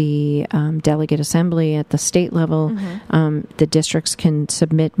at the delegate assembly at the state level. The districts can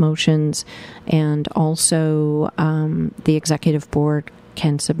submit motions, and also the executive board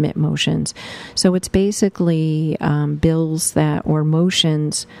can submit motions. So it's basically bills that, or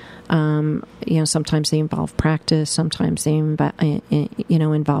motions, sometimes they involve practice, sometimes they involve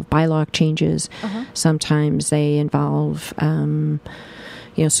bylaw changes, sometimes they involve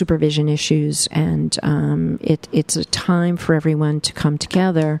supervision issues, and it's a time for everyone to come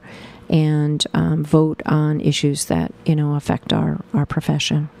together and vote on issues that affect our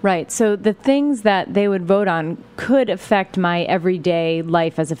profession. Right. So the things that they would vote on could affect my everyday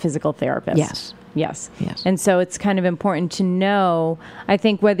life as a physical therapist. Yes. And so it's kind of important to know, I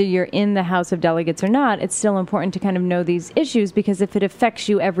think whether you're in the House of Delegates or not, it's still important to kind of know these issues, because if it affects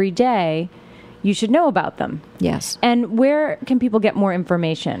you every day, you should know about them. Yes. And where can people get more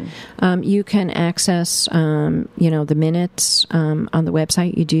information? You can access, the minutes on the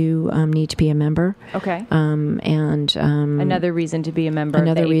website. You do need to be a member. Okay. And another reason to be a member.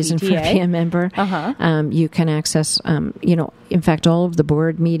 Another reason for to be a member. You can access, in fact, all of the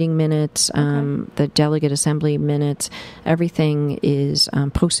board meeting minutes, the delegate assembly minutes. Everything is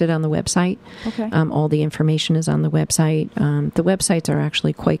posted on the website. Okay. All the information is on the website. The websites are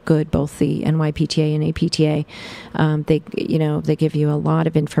actually quite good, both the NYPTA and APTA. They give you a lot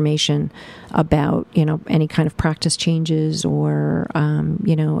of information about any kind of practice changes or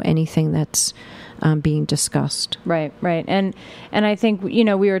anything that's being discussed. Right. And I think we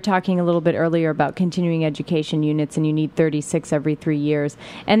were talking a little bit earlier about continuing education units, and you need 36 every 3 years,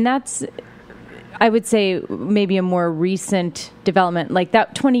 and that's, I would say, maybe a more recent development. Like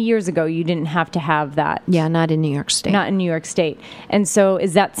that 20 years ago, you didn't have to have that. Yeah, not in New York State. Not in New York State. And so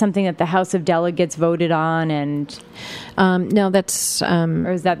is that something that the House of Delegates voted on? And no, that's...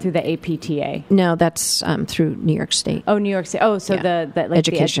 or is that through the APTA? No, that's through New York State. Oh, New York State. Oh, so the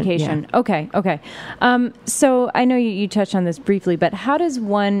education. The education. Yeah. Okay. So I know you touched on this briefly, but how does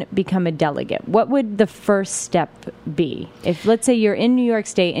one become a delegate? What would the first step be? If, let's say, you're in New York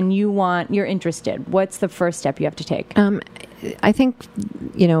State and you're interested, what's the first step you have to take? I think,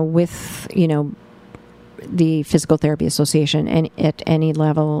 with, the Physical Therapy Association and at any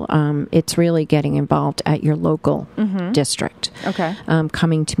level, it's really getting involved at your local district. Okay.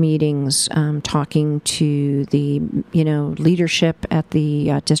 Coming to meetings, talking to the, leadership at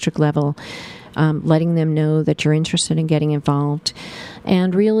the district level, letting them know that you're interested in getting involved,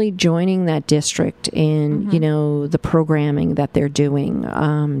 and really joining that district in, the programming that they're doing,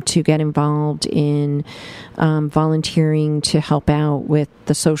 to get involved in volunteering to help out with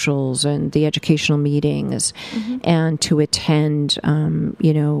the socials and the educational meetings, and to attend,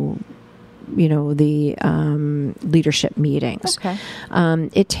 the leadership meetings. Okay.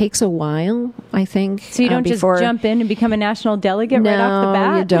 It takes a while, I think. So you don't just jump in and become a national delegate right off the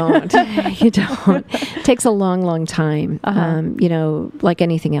bat? No, you don't. You don't. It takes a long, long time. Like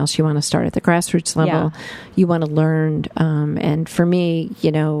anything else, you want to start at the grassroots level. Yeah. You want to learn. And for me,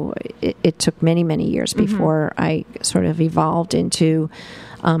 it took many, many years before I sort of evolved into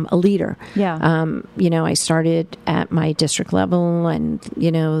a leader. Yeah. I started at my district level, and,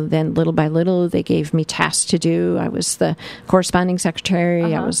 then little by little, they gave me tasks to do. I was the corresponding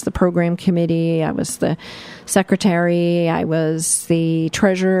secretary. I was the program committee. I was the secretary. I was the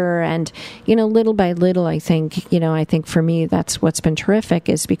treasurer. And, little by little, I think for me, that's what's been terrific,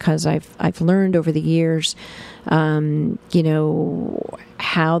 is because I've learned over the years,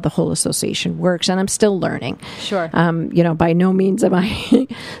 how the whole association works, and I'm still learning. Sure. By no means am I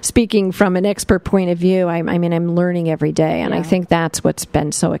speaking from an expert point of view. I'm learning every day, and I think that's what's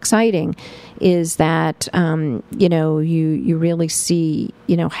been so exciting, is that you really see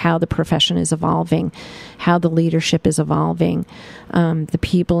how the profession is evolving, how the leadership is evolving. The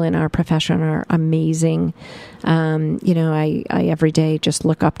people in our profession are amazing. I every day just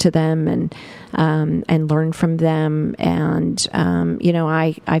look up to them and learn from them, and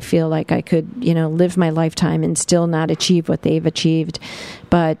I feel like I could live my lifetime and still not achieve what they've achieved,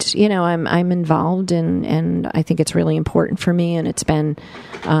 but I'm involved, and I think it's really important for me, and it's been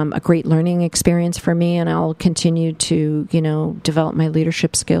a great learning experience for me, and I'll continue to develop my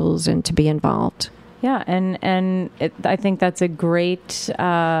leadership skills and to be involved. Yeah, and I think that's a great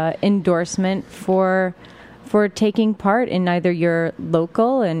endorsement for taking part in either your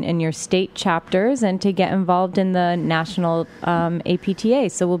local and your state chapters, and to get involved in the national APTA.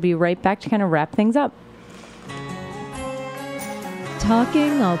 So we'll be right back to kind of wrap things up.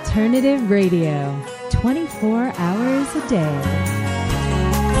 Talking Alternative Radio, 24 hours a day.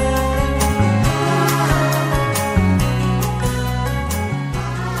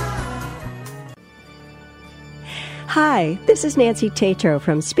 Hi, this is Nancy Tatro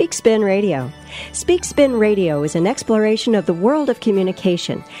from Speak Spin Radio. Speak Spin Radio is an exploration of the world of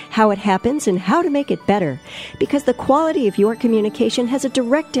communication, how it happens and how to make it better, because the quality of your communication has a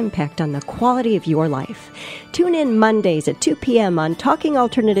direct impact on the quality of your life. Tune in Mondays at 2 p.m. on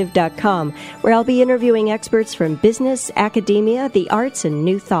TalkingAlternative.com, where I'll be interviewing experts from business, academia, the arts, and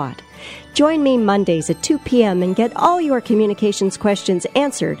new thought. Join me Mondays at 2 p.m. and get all your communications questions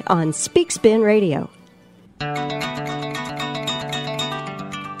answered on Speak Spin Radio.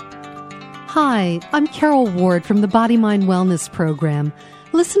 Hi, I'm Carol Ward from the Body Mind Wellness Program.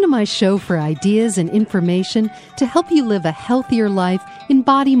 Listen to my show for ideas and information to help you live a healthier life in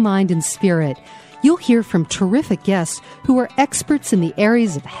body, mind, and spirit. You'll hear from terrific guests who are experts in the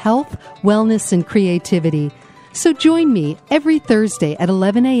areas of health, wellness, and creativity. So join me every Thursday at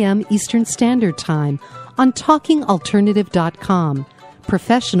 11 a.m. Eastern Standard Time on TalkingAlternative.com.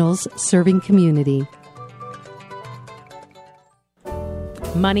 Professionals serving community.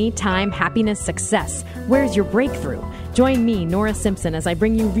 Money, time, happiness, success. Where's your breakthrough? Join me, Nora Simpson, as I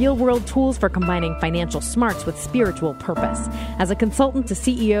bring you real-world tools for combining financial smarts with spiritual purpose. As a consultant to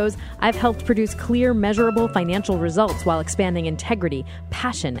CEOs, I've helped produce clear, measurable financial results while expanding integrity,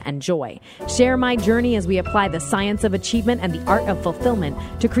 passion, and joy. Share my journey as we apply the science of achievement and the art of fulfillment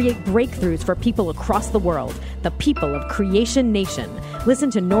to create breakthroughs for people across the world, the people of Creation Nation.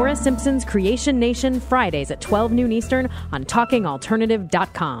 Listen to Nora Simpson's Creation Nation Fridays at 12 noon Eastern on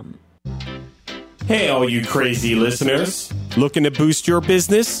TalkingAlternative.com. Hey, all you crazy listeners. Looking to boost your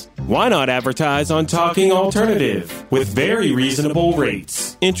business? Why not advertise on Talking Alternative with very reasonable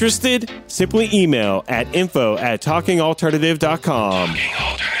rates? Interested? Simply email at info@talkingalternative.com. Talking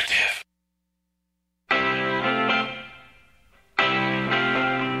Alternative.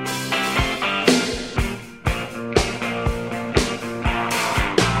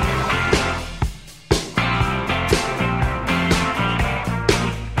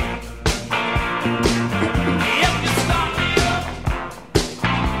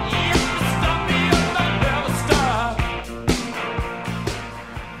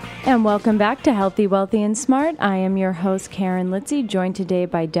 And welcome back to Healthy, Wealthy, and Smart. I am your host, Karen Litzy, joined today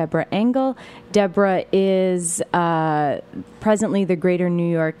by Debra Engel. Debra is presently the Greater New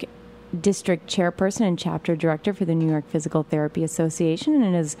York District Chairperson and Chapter Director for the New York Physical Therapy Association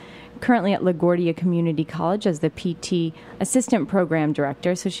and is currently at LaGuardia Community College as the PT Assistant Program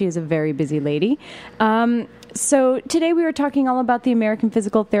Director, so she is a very busy lady. So today we were talking all about the American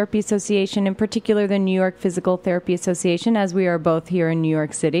Physical Therapy Association, in particular the New York Physical Therapy Association, as we are both here in New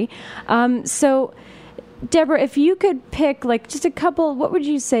York City. So, Debra, if you could pick like just a couple, what would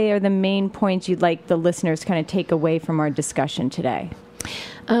you say are the main points you'd like the listeners to kind of take away from our discussion today?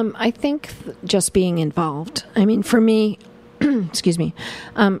 I think just being involved. I mean, for me, excuse me,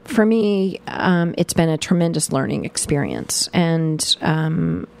 for me, it's been a tremendous learning experience, and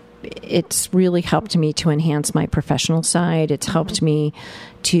it's really helped me to enhance my professional side. It's helped me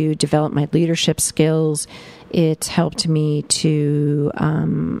to develop my leadership skills. It's helped me to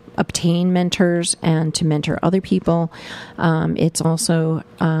obtain mentors and to mentor other people. It's also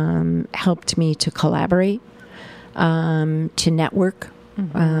helped me to collaborate, to network.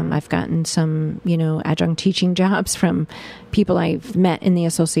 I've gotten some, adjunct teaching jobs from people I've met in the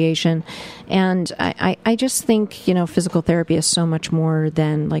association. And I just think, physical therapy is so much more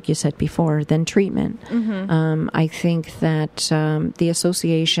than, like you said before, than treatment. I think that the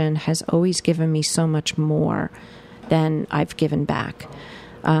association has always given me so much more than I've given back.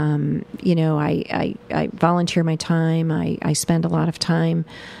 I volunteer my time. I spend a lot of time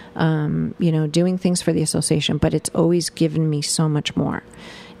doing things for the association, but it's always given me so much more.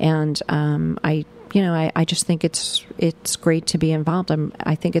 And I just think it's great to be involved.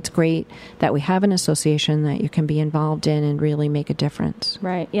 I think it's great that we have an association that you can be involved in and really make a difference.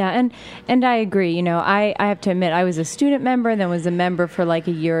 Right. Yeah. And I agree. I have to admit, I was a student member, then was a member for like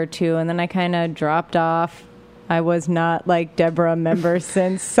a year or two, and then I kind of dropped off. I was not like Debra a member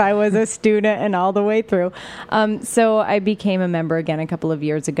since I was a student and all the way through. So I became a member again a couple of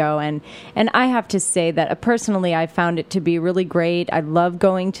years ago. And I have to say that personally, I found it to be really great. I love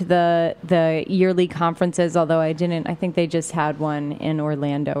going to the yearly conferences, although I think they just had one in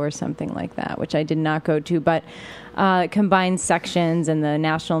Orlando or something like that, which I did not go to. But combined sections and the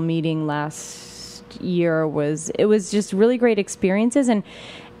national meeting last year was just really great experiences.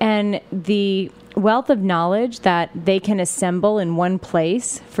 And the wealth of knowledge that they can assemble in one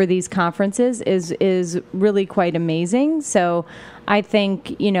place for these conferences is really quite amazing. So I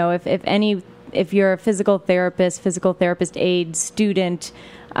think, if you're a physical therapist aide, student,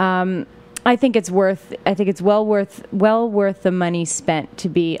 I think it's well worth the money spent to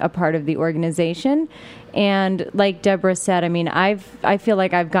be a part of the organization. And like Debra said, I mean, I feel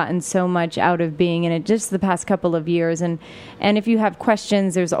like I've gotten so much out of being in it just the past couple of years. And if you have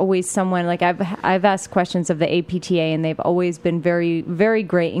questions, there's always someone, like I've asked questions of the APTA, and they've always been very, very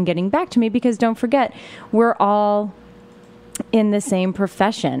great in getting back to me, because don't forget, we're all in the same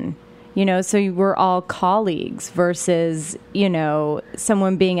profession. So we're all colleagues versus,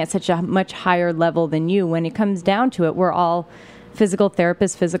 someone being at such a much higher level than you. When it comes down to it, we're all physical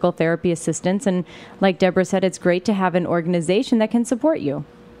therapists, physical therapy assistants. And like Debra said, it's great to have an organization that can support you.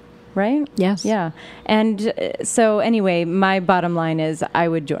 Right? Yes. Yeah. And so anyway, my bottom line is I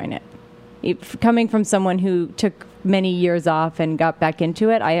would join it. Coming from someone who took many years off and got back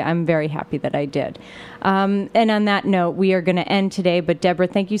into it, I'm very happy that I did. And on that note, we are going to end today. But Debra,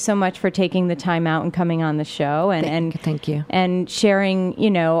 thank you so much for taking the time out and coming on the show and thank you. And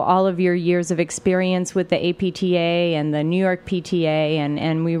sharing, all of your years of experience with the APTA and the New York PTA,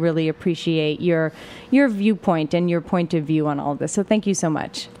 and we really appreciate your viewpoint and your point of view on all of this. So thank you so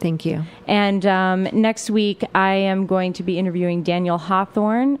much. Thank you. And next week, I am going to be interviewing Daniel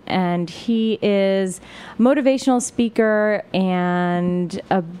Hawthorne, and he is a motivational speaker and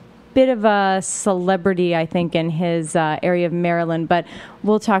a bit of a celebrity, I think, in his area of Maryland. But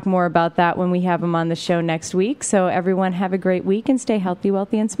we'll talk more about that when we have him on the show next week. So everyone have a great week and stay healthy,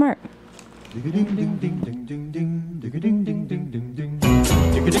 wealthy, and smart.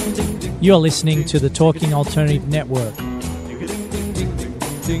 You're listening to the Talking Alternative Network.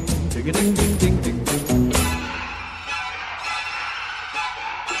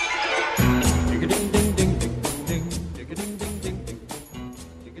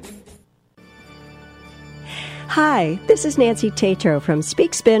 Hi, this is Nancy Tatro from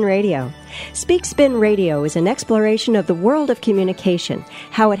Speak Spin Radio. Speak Spin Radio is an exploration of the world of communication,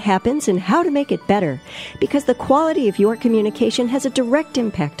 how it happens and how to make it better, because the quality of your communication has a direct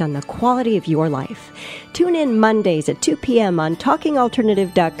impact on the quality of your life. Tune in Mondays at 2 p.m. on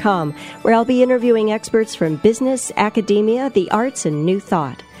TalkingAlternative.com, where I'll be interviewing experts from business, academia, the arts, and new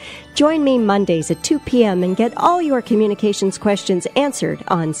thought. Join me Mondays at 2 p.m. and get all your communications questions answered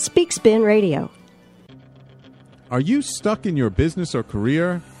on Speak Spin Radio. Are you stuck in your business or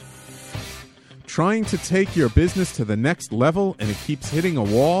career? Trying to take your business to the next level and it keeps hitting a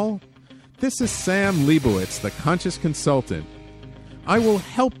wall? This is Sam Leibowitz, the Conscious Consultant. I will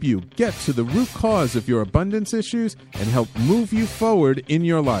help you get to the root cause of your abundance issues and help move you forward in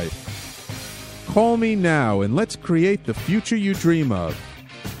your life. Call me now and let's create the future you dream of.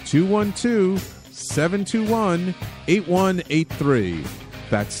 212-721-8183.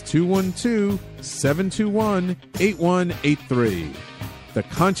 That's 212-721-8183. The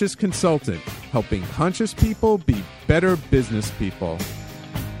Conscious Consultant, helping conscious people be better business people.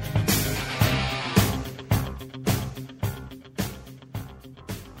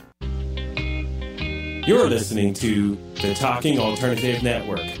 You're listening to the Talking Alternative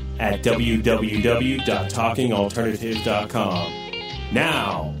Network at www.talkingalternative.com.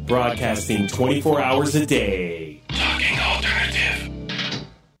 Now, broadcasting 24 hours a day. Talking Alternative.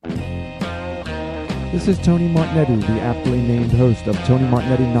 This is Tony Martignetti, the aptly named host of Tony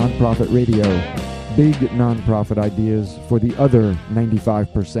Martignetti Nonprofit Radio. Big nonprofit ideas for the other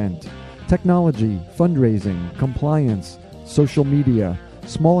 95%. Technology, fundraising, compliance, social media.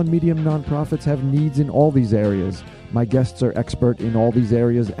 Small and medium nonprofits have needs in all these areas. My guests are expert in all these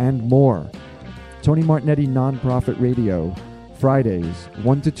areas and more. Tony Martignetti Nonprofit Radio, Fridays,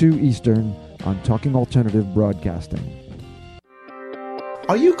 1 to 2 Eastern on Talking Alternative Broadcasting.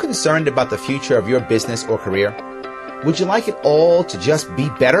 Are you concerned about the future of your business or career? Would you like it all to just be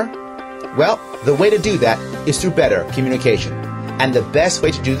better? Well, the way to do that is through better communication. And the best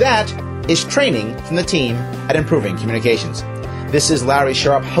way to do that is training from the team at Improving Communications. This is Larry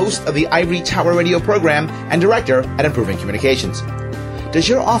Sharp, host of the Ivory Tower Radio program and director at Improving Communications. Does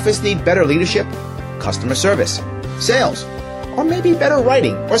your office need better leadership, customer service, sales, or maybe better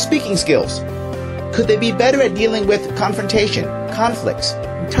writing or speaking skills? Could they be better at dealing with confrontation, conflicts,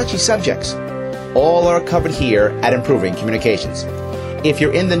 and touchy subjects? All are covered here at Improving Communications. If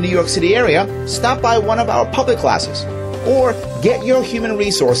you're in the New York City area, stop by one of our public classes or get your human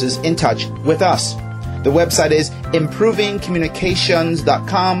resources in touch with us. The website is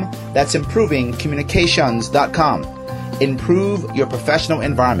improvingcommunications.com. That's improvingcommunications.com. Improve your professional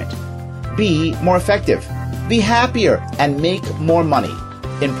environment. Be more effective. Be happier and make more money.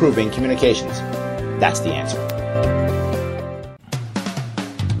 Improving Communications. That's the answer.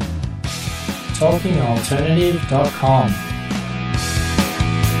 TalkingAlternative.com